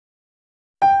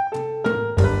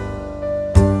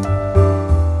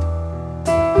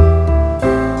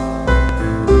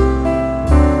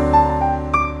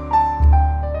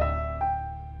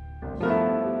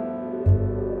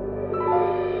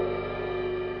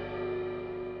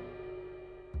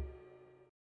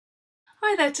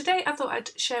Hi there, today I thought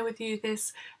I'd share with you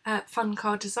this fun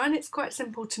card design. It's quite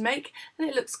simple to make and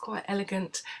it looks quite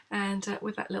elegant and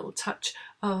with that little touch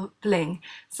of bling.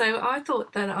 So I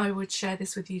thought that I would share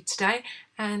this with you today,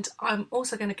 and I'm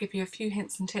also going to give you a few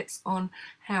hints and tips on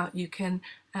how you can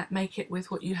make it with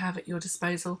what you have at your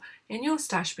disposal in your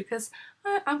stash, because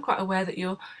I'm quite aware that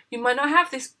you might not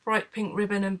have this bright pink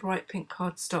ribbon and bright pink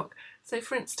cardstock. So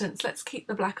for instance, let's keep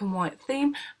the black and white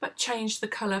theme but change the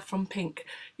colour from pink.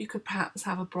 You could perhaps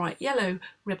have a bright yellow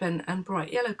ribbon and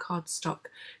bright yellow cardstock.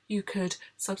 You could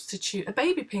substitute a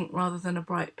baby pink rather than a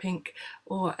bright pink,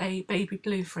 or a baby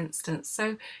blue for instance.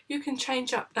 So you can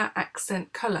change up that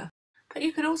accent colour. But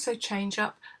you could also change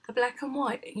up the black and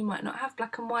white. You might not have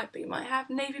black and white, but you might have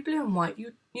navy blue and white.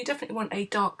 You definitely want a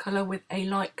dark colour with a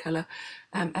light colour,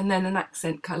 and then an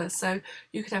accent colour. So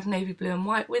you could have navy blue and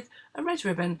white with a red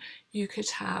ribbon. You could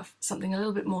have something a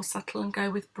little bit more subtle and go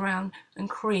with brown and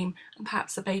cream and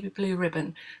perhaps a baby blue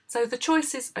ribbon. So the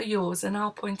choices are yours, and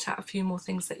I'll point out a few more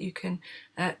things that you can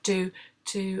do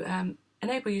to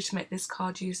enable you to make this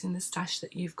card using the stash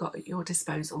that you've got at your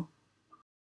disposal.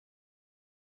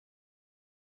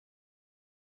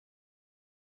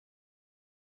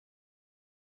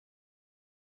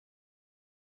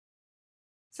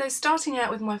 So starting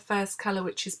out with my first colour,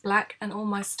 which is black, and all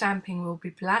my stamping will be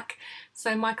black.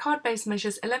 So my card base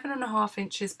measures 11.5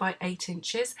 inches by 8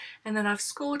 inches, and then I've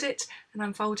scored it and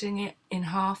I'm folding it in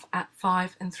half at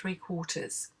 5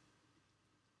 3/4.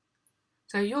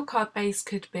 So your card base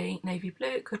could be navy blue,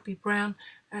 it could be brown.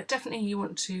 Definitely you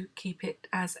want to keep it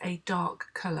as a dark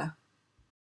colour.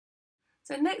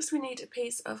 So next we need a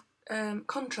piece of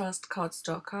contrast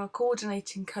cardstock, our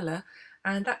coordinating colour,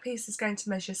 and that piece is going to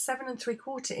measure 7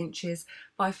 3/4 inches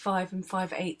by 5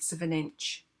 5/8 of an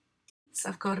inch. So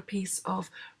I've got a piece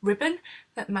of ribbon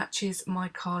that matches my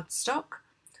cardstock.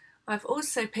 I've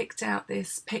also picked out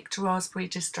this picked raspberry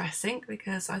distress ink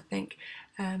because I think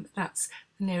that's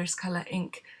the nearest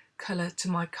colour to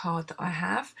my card that I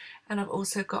have, and I've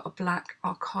also got a black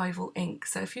archival ink.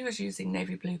 So if you was using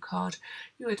navy blue card,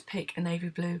 you would pick a navy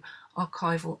blue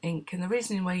archival ink, and the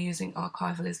reason we're using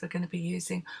archival is we're going to be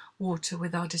using water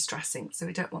with our distress ink, so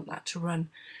we don't want that to run.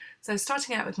 So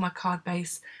starting out with my card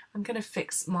base, I'm going to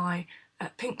fix my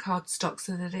pink cardstock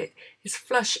so that it is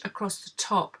flush across the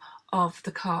top of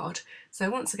the card. So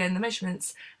once again, the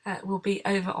measurements will be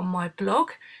over on my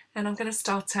blog, and I'm going to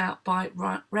start out by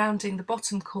rounding the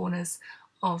bottom corners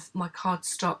of my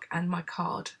cardstock and my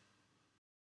card.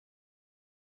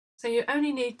 So you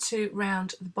only need to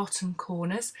round the bottom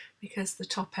corners because the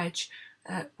top edge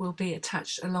will be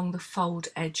attached along the fold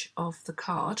edge of the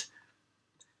card,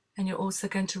 and you're also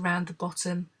going to round the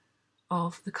bottom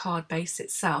of the card base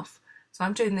itself. So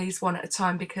I'm doing these one at a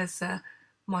time because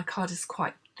my card is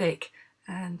quite thick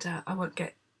and I won't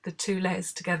get the two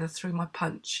layers together through my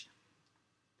punch.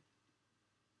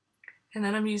 And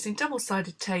then I'm using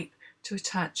double-sided tape to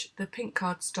attach the pink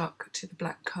cardstock to the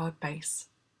black card base.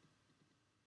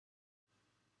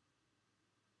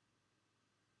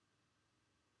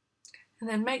 And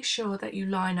then make sure that you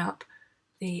line up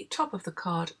the top of the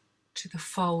card to the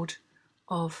fold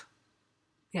of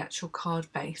the actual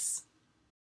card base.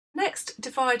 Next,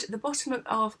 divide the bottom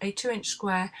of a 2-inch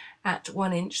square at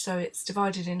 1 inch, so it's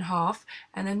divided in half,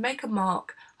 and then make a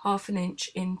mark 1/2 inch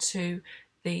into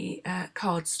the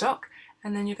cardstock,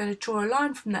 and then you're going to draw a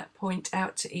line from that point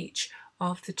out to each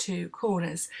of the two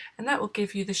corners, and that will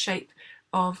give you the shape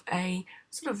of a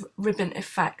sort of ribbon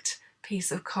effect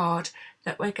piece of card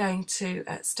that we're going to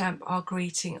stamp our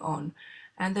greeting on.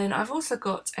 And then I've also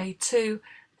got a 2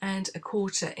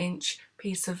 1/4 inch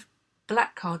piece of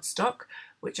black cardstock,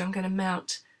 which I'm going to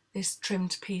mount this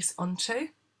trimmed piece onto.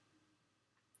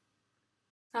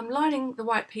 I'm lining the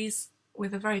white piece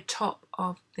with the very top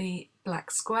of the black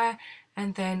square,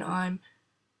 and then I'm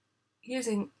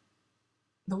using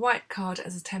the white card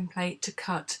as a template to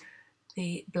cut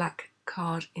the black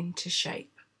card into shape.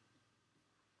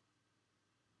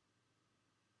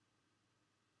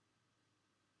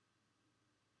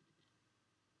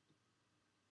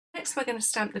 Next we're going to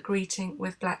stamp the greeting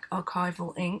with black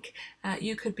archival ink.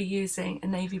 You could be using a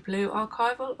navy blue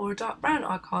archival or a dark brown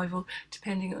archival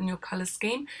depending on your colour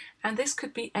scheme, and this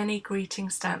could be any greeting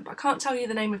stamp. I can't tell you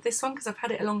the name of this one because I've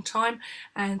had it a long time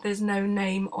and there's no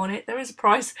name on it. There is a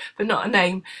price but not a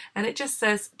name, and it just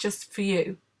says just for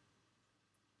you.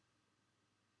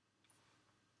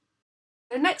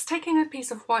 So next, taking a piece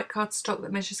of white cardstock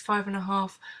that measures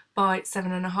 5.5 by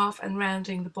 7.5 and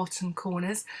rounding the bottom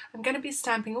corners, I'm going to be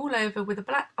stamping all over with a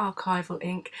black archival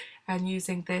ink and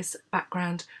using this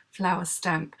background flower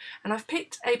stamp. And I've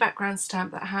picked a background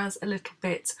stamp that has a little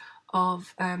bit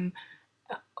of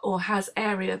or has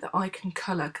area that I can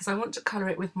colour, because I want to colour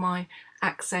it with my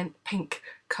accent pink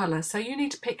colour. So you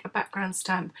need to pick a background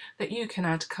stamp that you can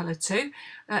add colour to.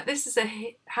 This is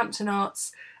a Hampton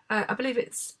Arts, I believe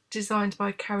it's designed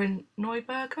by Karen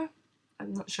Neuberger.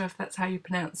 I'm not sure if that's how you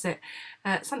pronounce it.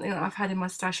 Something that I've had in my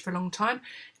stash for a long time.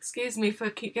 Excuse me for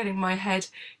keep getting my head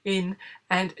in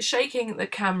and shaking the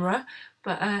camera,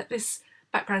 but this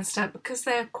background stamp, because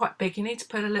they're quite big, you need to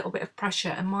put a little bit of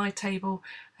pressure, and my table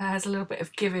has a little bit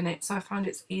of give in it, so I find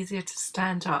it's easier to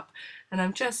stand up. And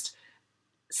I'm just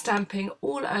stamping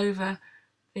all over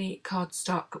the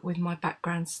cardstock with my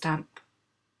background stamp.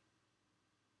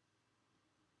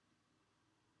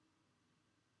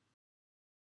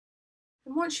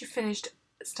 And once you've finished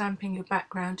stamping your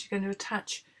background, you're going to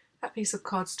attach that piece of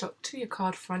cardstock to your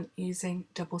card front using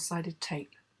double-sided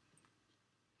tape.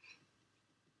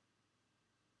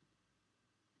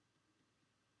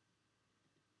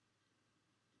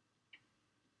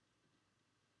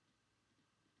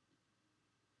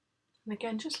 And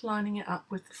again, just lining it up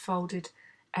with the folded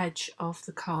edge of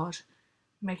the card,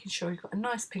 making sure you've got a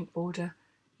nice pink border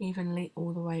evenly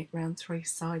all the way around 3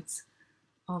 sides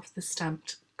of the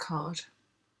stamped card.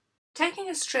 Taking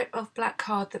a strip of black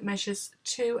card that measures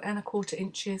 2¼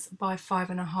 inches by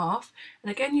 5½,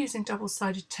 and again using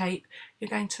double-sided tape, you're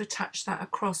going to attach that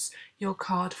across your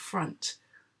card front.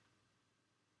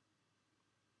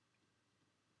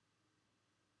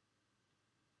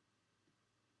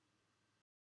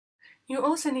 You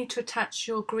also need to attach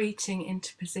your greeting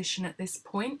into position at this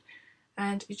point,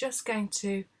 and you're just going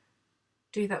to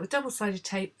do that with double-sided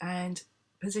tape and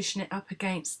position it up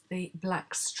against the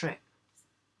black strip.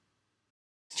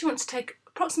 You want to take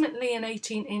approximately an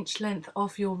 18-inch length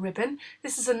of your ribbon.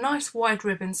 This is a nice wide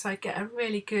ribbon, so I get a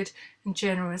really good and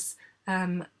generous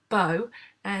bow,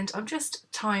 and I'm just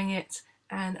tying it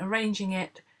and arranging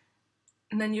it,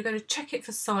 and then you're going to check it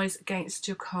for size against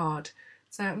your card.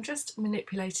 So I'm just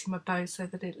manipulating my bow so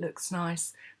that it looks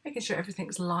nice, making sure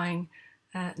everything's lying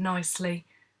nicely,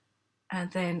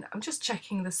 and then I'm just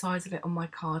checking the size of it on my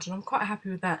card, and I'm quite happy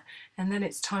with that. And then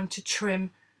it's time to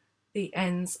trim the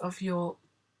ends of your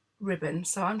ribbon,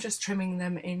 so I'm just trimming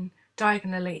them in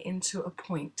diagonally into a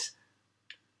point,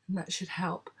 and that should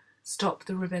help stop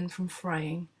the ribbon from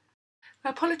fraying. I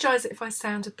apologise if I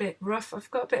sound a bit rough. I've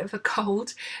got a bit of a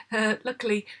cold.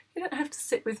 Luckily, you don't have to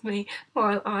sit with me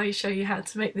while I show you how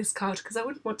to make this card, because I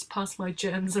wouldn't want to pass my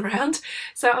germs around.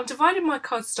 So I'm dividing my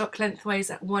cardstock lengthways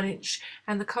at 1 inch,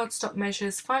 and the cardstock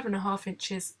measures 5½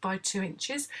 inches by 2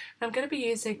 inches. And I'm going to be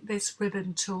using this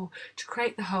ribbon tool to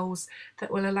create the holes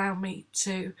that will allow me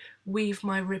to weave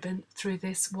my ribbon through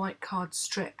this white card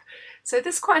strip. So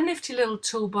this is quite a nifty little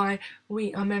tool by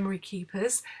We Are Memory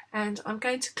Keepers, and I'm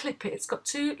going to clip it. It's got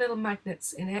 2 little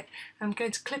magnets in it. I'm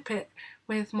going to clip it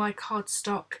with my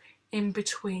cardstock in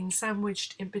between,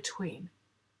 sandwiched in between.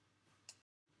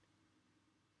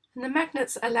 And the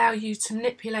magnets allow you to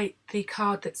manipulate the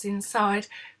card that's inside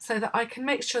so that I can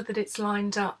make sure that it's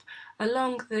lined up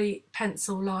along the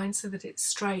pencil line so that it's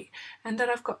straight, and that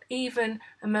I've got even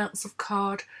amounts of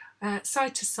card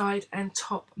side to side and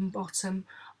top and bottom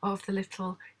of the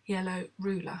little yellow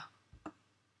ruler.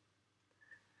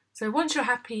 So once you're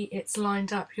happy it's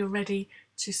lined up, you're ready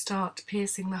to start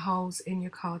piercing the holes in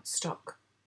your cardstock.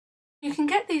 You can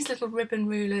get these little ribbon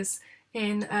rulers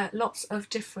in lots of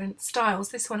different styles.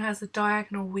 This one has a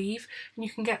diagonal weave, and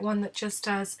you can get one that just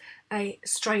does a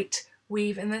straight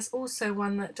weave, and there's also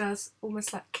one that does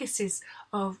almost like kisses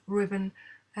of ribbon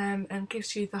and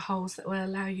gives you the holes that will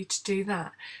allow you to do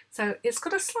that. So it's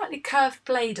got a slightly curved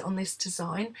blade on this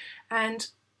design, and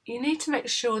you need to make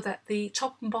sure that the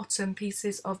top and bottom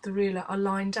pieces of the ruler are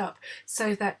lined up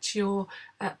so that your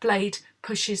blade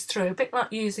pushes through, a bit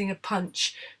like using a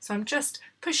punch. So I'm just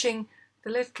pushing the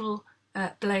little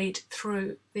blade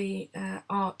through the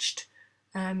arched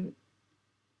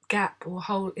gap or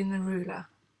hole in the ruler.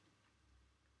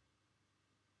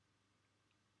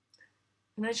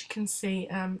 And as you can see,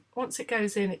 once it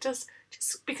goes in, it does,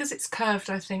 just because it's curved,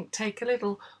 I think, take a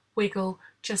little wiggle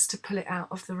just to pull it out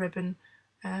of the ribbon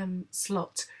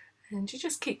slot, and you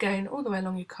just keep going all the way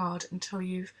along your card until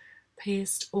you've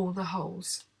pierced all the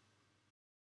holes.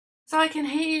 So I can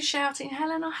hear you shouting,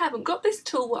 Helen, I haven't got this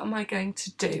tool, what am I going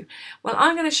to do? Well,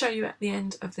 I'm going to show you at the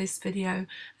end of this video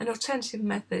an alternative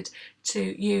method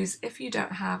to use if you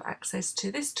don't have access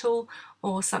to this tool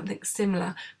or something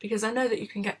similar, because I know that you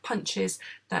can get punches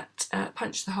that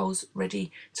punch the holes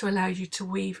ready to allow you to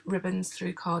weave ribbons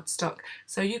through cardstock,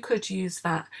 so you could use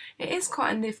that. It is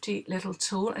quite a nifty little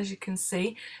tool, as you can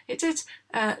see. It did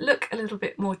look a little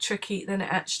bit more tricky than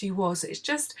it actually was. It's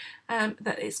just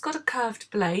that it's got a curved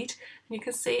blade, and you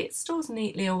can see it stores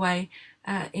neatly away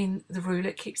in the ruler.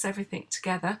 It keeps everything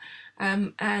together,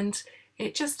 and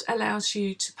it just allows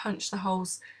you to punch the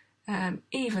holes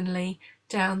evenly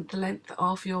down the length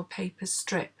of your paper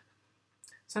strip.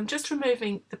 So I'm just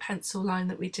removing the pencil line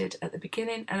that we did at the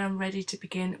beginning, and I'm ready to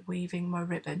begin weaving my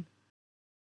ribbon.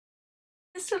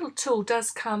 This little tool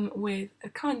does come with a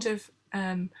kind of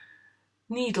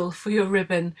needle for your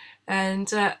ribbon,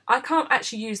 and I can't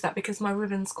actually use that because my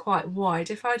ribbon's quite wide.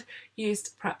 If I'd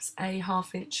used perhaps a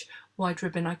 1/2 inch wide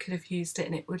ribbon, I could have used it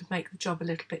and it would make the job a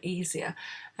little bit easier,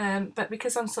 but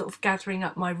because I'm sort of gathering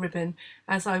up my ribbon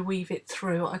as I weave it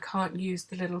through, I can't use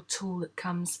the little tool that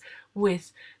comes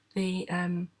with the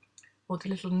or the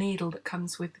little needle that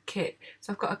comes with the kit.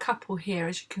 So I've got a couple here,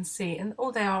 as you can see, and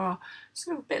all they are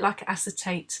sort of a bit like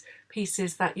acetate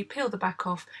pieces that you peel the back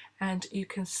off and you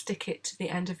can stick it to the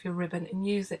end of your ribbon and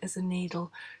use it as a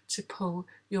needle to pull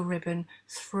your ribbon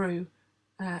through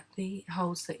the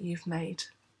holes that you've made.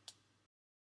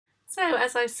 So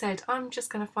as I said, I'm just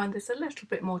going to find this a little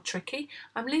bit more tricky.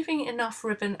 I'm leaving enough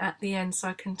ribbon at the end so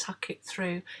I can tuck it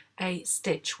through a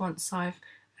stitch once I've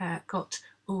got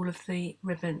all of the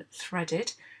ribbon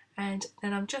threaded, and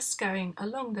then I'm just going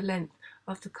along the length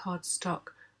of the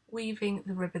cardstock, weaving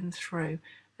the ribbon through.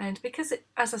 And because it,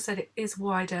 as I said, it is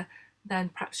wider than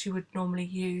perhaps you would normally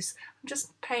use, I'm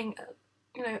just paying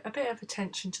a bit of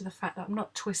attention to the fact that I'm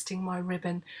not twisting my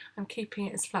ribbon. I'm keeping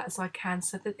it as flat as I can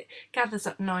so that it gathers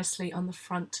up nicely on the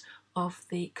front of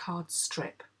the card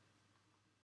strip.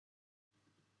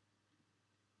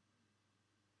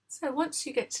 So once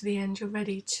you get to the end, you're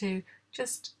ready to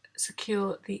just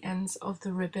secure the ends of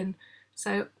the ribbon.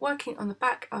 So working on the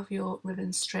back of your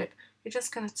ribbon strip, you're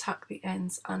just going to tuck the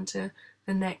ends under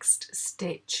the next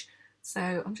stitch.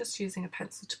 So I'm just using a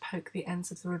pencil to poke the ends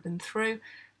of the ribbon through,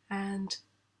 and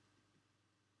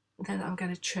then I'm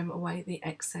going to trim away the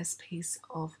excess piece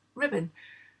of ribbon.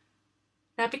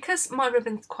 Now, because my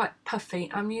ribbon's quite puffy,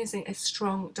 I'm using a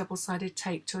strong double-sided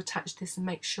tape to attach this and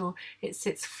make sure it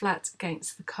sits flat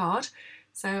against the card.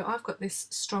 So I've got this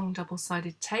strong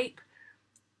double-sided tape,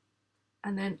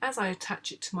 and then as I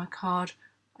attach it to my card,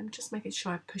 I'm just making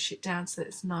sure I push it down so that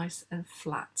it's nice and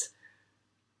flat.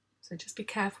 So just be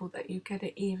careful that you get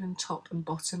it even top and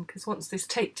bottom, because once this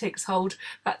tape takes hold,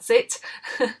 that's it.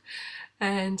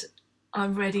 And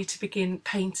I'm ready to begin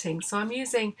painting. So I'm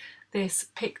using this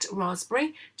picked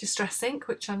raspberry distress ink,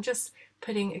 which I'm just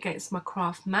putting against my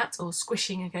craft mat, or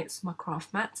squishing against my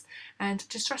craft mat. And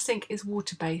distress ink is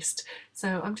water based,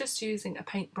 so I'm just using a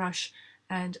paintbrush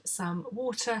and some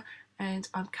water, and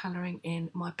I'm colouring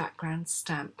in my background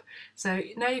stamp. So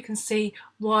now you can see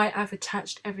why I've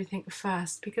attached everything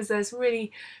first, because there's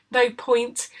really no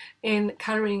point in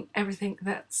colouring everything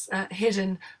that's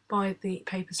hidden by the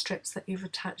paper strips that you've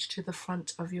attached to the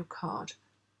front of your card.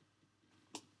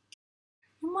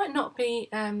 You might not be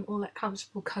all that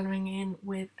comfortable colouring in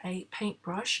with a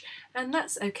paintbrush, and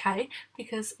that's okay,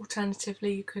 because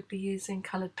alternatively you could be using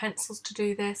coloured pencils to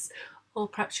do this, or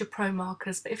perhaps your pro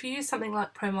markers. But if you use something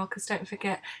like pro markers, don't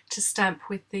forget to stamp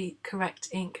with the correct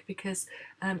ink, because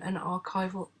an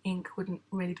archival ink wouldn't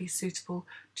really be suitable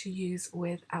to use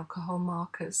with alcohol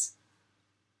markers.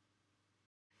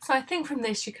 So I think from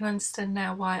this you can understand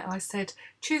now why I said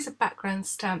choose a background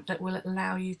stamp that will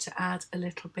allow you to add a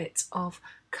little bit of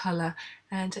colour,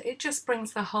 and it just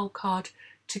brings the whole card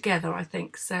together, I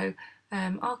think. So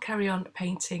I'll carry on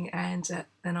painting, and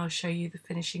then I'll show you the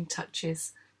finishing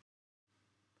touches.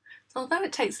 So although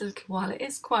it takes a little while, it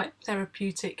is quite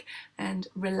therapeutic and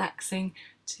relaxing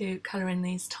to colour in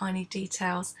these tiny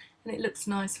details, and it looks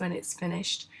nice when it's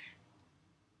finished.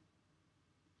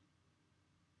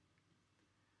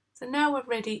 So now we're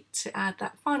ready to add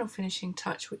that final finishing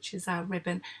touch, which is our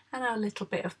ribbon and our little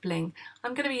bit of bling.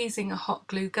 I'm going to be using a hot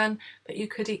glue gun, but you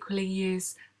could equally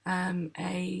use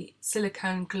a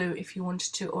silicone glue if you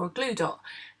wanted to, or a glue dot.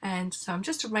 And so I'm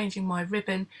just arranging my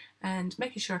ribbon and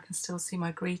making sure I can still see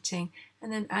my greeting,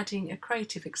 and then adding a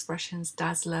Creative Expressions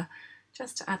Dazzler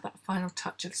just to add that final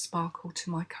touch of sparkle to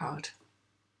my card.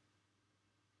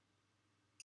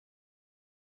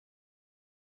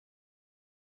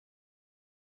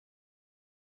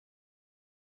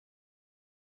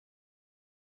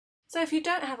 So if you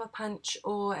don't have a punch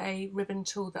or a ribbon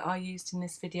tool that I used in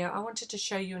this video, I wanted to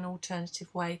show you an alternative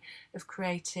way of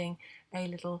creating a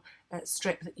little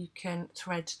strip that you can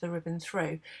thread the ribbon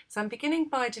through. So I'm beginning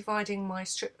by dividing my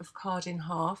strip of card in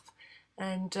half,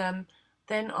 and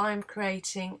then I'm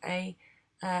creating a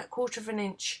 1/4 of an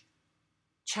inch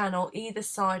channel either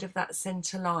side of that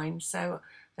centre line. So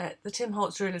the Tim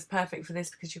Holtz rule is perfect for this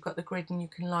because you've got the grid and you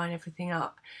can line everything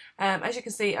up. As you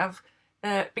can see,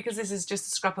 because this is just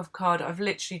a scrap of card, I've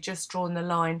literally just drawn the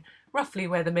line roughly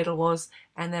where the middle was,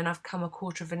 and then I've come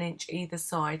 1/4 of an inch either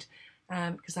side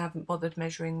because I haven't bothered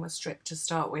measuring my strip to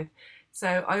start with.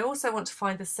 So I also want to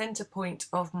find the centre point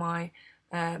of my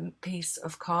piece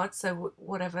of card. So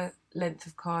whatever length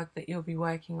of card that you'll be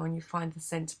working on, you find the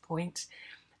centre point,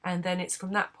 and then it's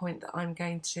from that point that I'm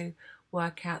going to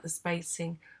work out the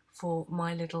spacing for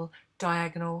my little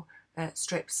diagonal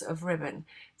strips of ribbon.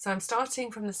 So I'm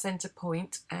starting from the centre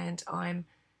point and I'm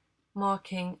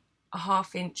marking a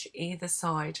 1/2 inch either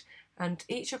side, and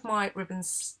each of my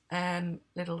ribbon's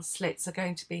little slits are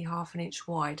going to be 1/2 inch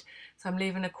wide. So I'm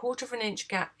leaving a 1/4 of an inch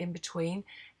gap in between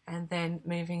and then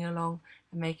moving along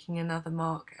and making another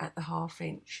mark at the 1/2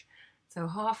 inch. So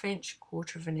 1/2 inch,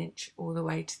 1/4 of an inch, all the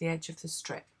way to the edge of the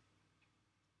strip.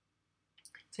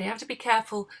 So you have to be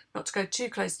careful not to go too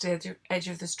close to the edge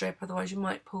of the strip, otherwise you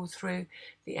might pull through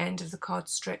the end of the card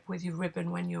strip with your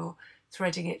ribbon when you're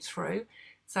threading it through.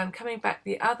 So I'm coming back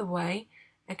the other way,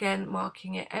 again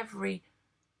marking it every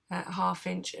 1/2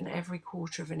 inch and every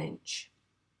 1/4 of an inch.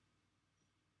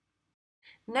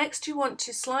 Next you want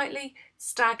to slightly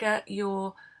stagger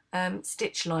your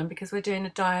stitch line because we're doing a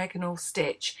diagonal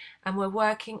stitch and we're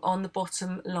working on the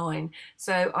bottom line.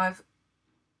 So I've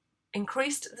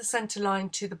increased the centre line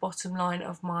to the bottom line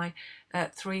of my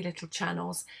 3 little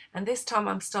channels, and this time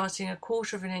I'm starting a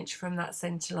 1/4 of an inch from that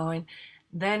centre line,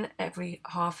 then every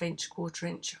 1/2 inch, 1/4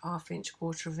 inch, 1/2 inch,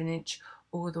 1/4 of an inch,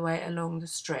 all the way along the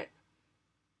strip.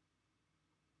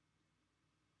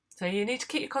 So you need to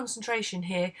keep your concentration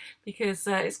here because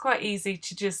it's quite easy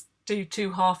to just do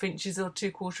 2 1/2 inches or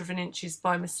 2/4 of an inches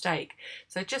by mistake.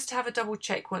 So just have a double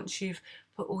check once you've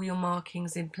put all your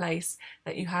markings in place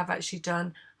that you have actually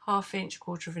done 1/2 inch,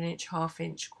 1/4 of an inch, 1/2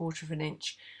 inch, 1/4 of an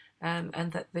inch,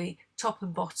 and that the top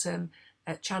and bottom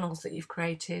channels that you've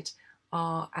created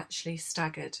are actually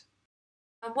staggered.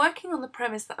 I'm working on the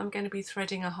premise that I'm going to be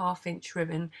threading a 1/2 inch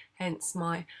ribbon, hence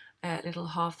my little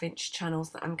 1/2 inch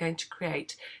channels that I'm going to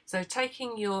create. So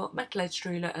taking your metal edged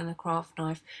ruler and a craft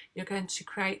knife, you're going to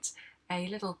create a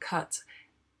little cut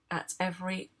at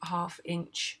every 1/2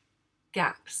 inch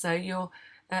gap. So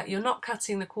you're not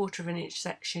cutting the 1/4 of an inch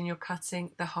section, you're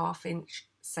cutting the 1/2 inch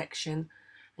section,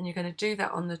 and you're going to do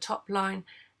that on the top line,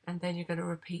 and then you're going to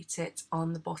repeat it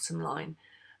on the bottom line,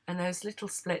 and those little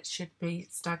splits should be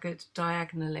staggered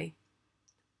diagonally.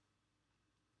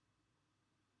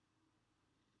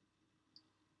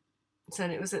 So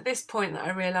it was at this point that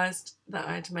I realised that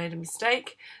I'd made a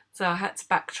mistake, so I had to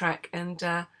backtrack, and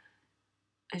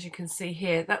as you can see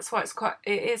here, that's why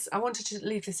I wanted to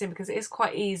leave this in because it is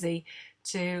quite easy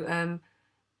to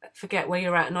forget where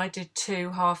you're at, and I did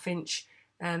 2 1/2 inch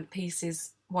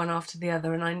pieces one after the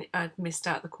other, and I'd missed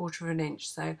out the 1/4 of an inch,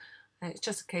 so it's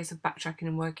just a case of backtracking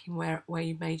and working where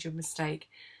you made your mistake.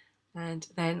 And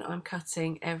then I'm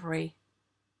cutting every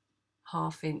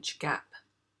 1/2 inch gap.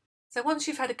 So once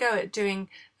you've had a go at doing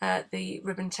the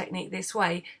ribbon technique this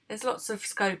way, there's lots of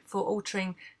scope for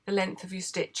altering the length of your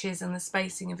stitches and the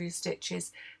spacing of your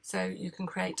stitches, so you can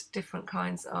create different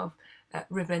kinds of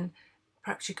ribbon.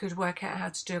 Perhaps you could work out how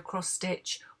to do a cross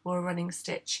stitch or a running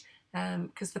stitch,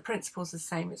 because the principle's the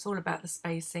same. It's all about the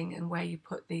spacing and where you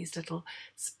put these little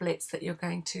splits that you're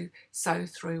going to sew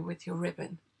through with your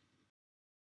ribbon.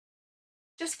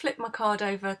 Just flip my card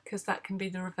over because that can be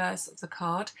the reverse of the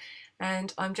card,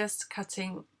 and I'm just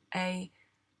cutting a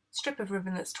strip of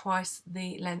ribbon that's twice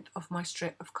the length of my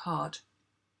strip of card.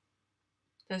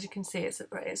 As you can see,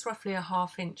 it's roughly a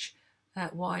 1/2 inch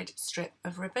wide strip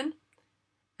of ribbon,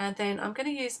 and then I'm going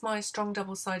to use my strong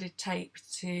double-sided tape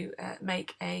to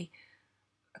make a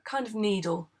kind of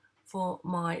needle for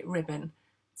my ribbon.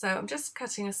 So I'm just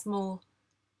cutting a small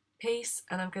piece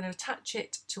and I'm going to attach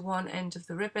it to one end of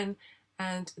the ribbon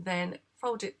and then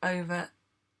fold it over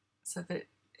so that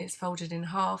it's folded in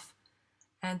half,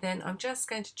 and then I'm just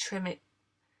going to trim it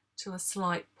to a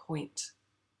slight point,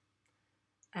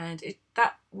 and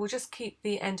that will just keep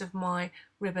the end of my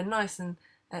ribbon nice and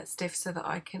stiff so that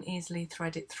I can easily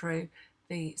thread it through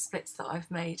the splits that I've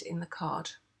made in the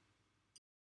card.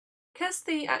 Because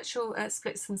the actual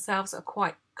splits themselves are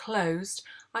quite closed,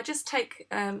 I just take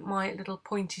my little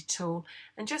pointy tool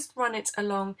and just run it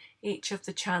along each of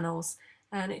the channels,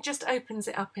 and it just opens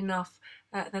it up enough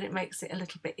that it makes it a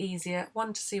little bit easier,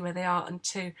 one, to see where they are, and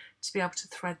two, to be able to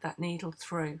thread that needle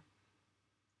through.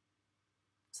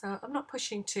 So I'm not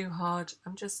pushing too hard,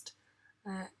 I'm just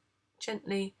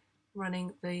gently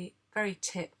running the very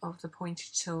tip of the pointy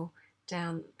tool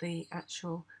down the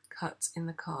actual cut in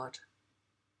the card.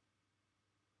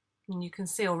 And you can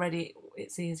see already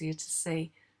it's easier to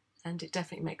see, and it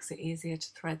definitely makes it easier to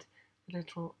thread the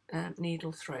little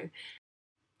needle through.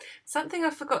 Something I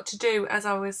forgot to do as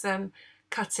I was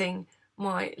cutting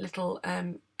my little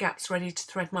gaps ready to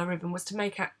thread my ribbon was to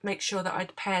make sure that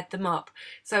I'd paired them up.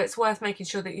 So it's worth making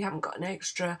sure that you haven't got an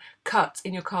extra cut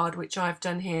in your card, which I've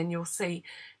done here, and you'll see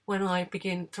when I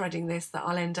begin threading this that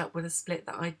I'll end up with a split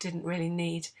that I didn't really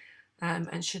need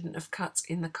and shouldn't have cut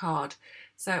in the card.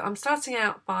 So I'm starting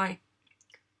out by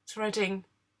threading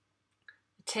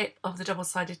the tip of the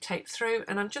double-sided tape through,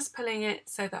 and I'm just pulling it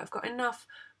so that I've got enough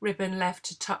ribbon left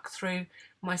to tuck through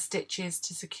my stitches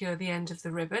to secure the end of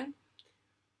the ribbon.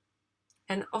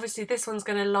 And obviously this one's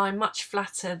going to lie much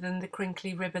flatter than the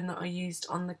crinkly ribbon that I used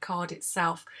on the card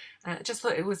itself. I just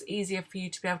thought it was easier for you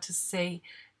to be able to see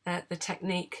the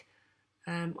technique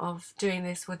of doing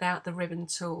this without the ribbon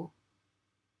tool.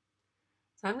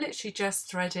 So I'm literally just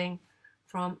threading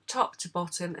from top to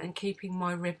bottom and keeping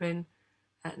my ribbon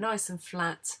nice and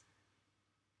flat,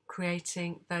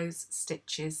 creating those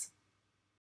stitches.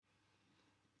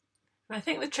 And I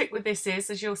think the trick with this is,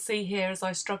 as you'll see here as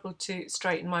I struggle to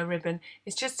straighten my ribbon,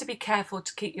 is just to be careful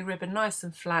to keep your ribbon nice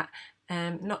and flat,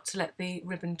 not to let the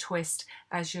ribbon twist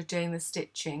as you're doing the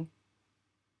stitching.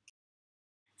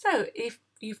 So if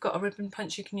you've got a ribbon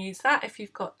punch, you can use that. If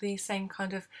you've got the same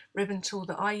kind of ribbon tool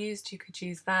that I used, you could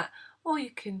use that, or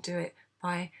you can do it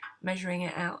by measuring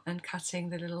it out and cutting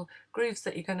the little grooves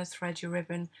that you're going to thread your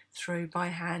ribbon through by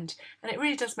hand. And it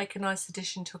really does make a nice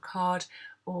addition to a card,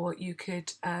 or you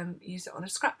could use it on a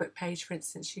scrapbook page. For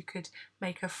instance, you could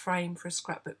make a frame for a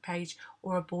scrapbook page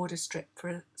or a border strip for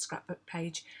a scrapbook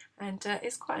page, and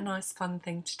it's quite a nice fun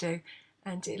thing to do,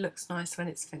 and it looks nice when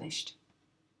it's finished.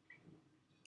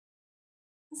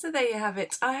 So there you have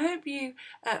it. I hope you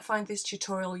find this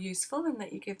tutorial useful and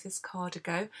that you give this card a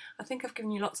go. I think I've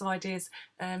given you lots of ideas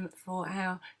for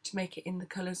how to make it in the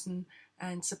colours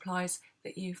and supplies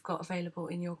that you've got available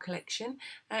in your collection.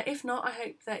 If not, I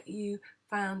hope that you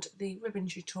found the ribbon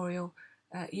tutorial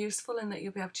useful and that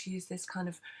you'll be able to use this kind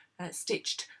of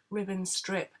stitched ribbon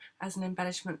strip as an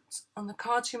embellishment on the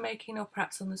cards you're making, or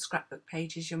perhaps on the scrapbook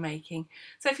pages you're making.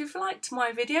 So if you've liked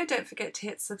my video, don't forget to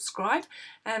hit subscribe,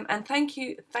 and thank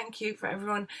you for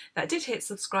everyone that did hit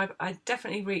subscribe. I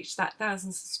definitely reached that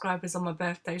 1,000 subscribers on my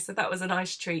birthday, so that was a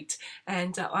nice treat,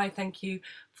 and I thank you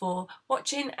for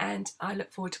watching, and I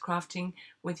look forward to crafting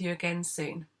with you again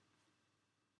soon.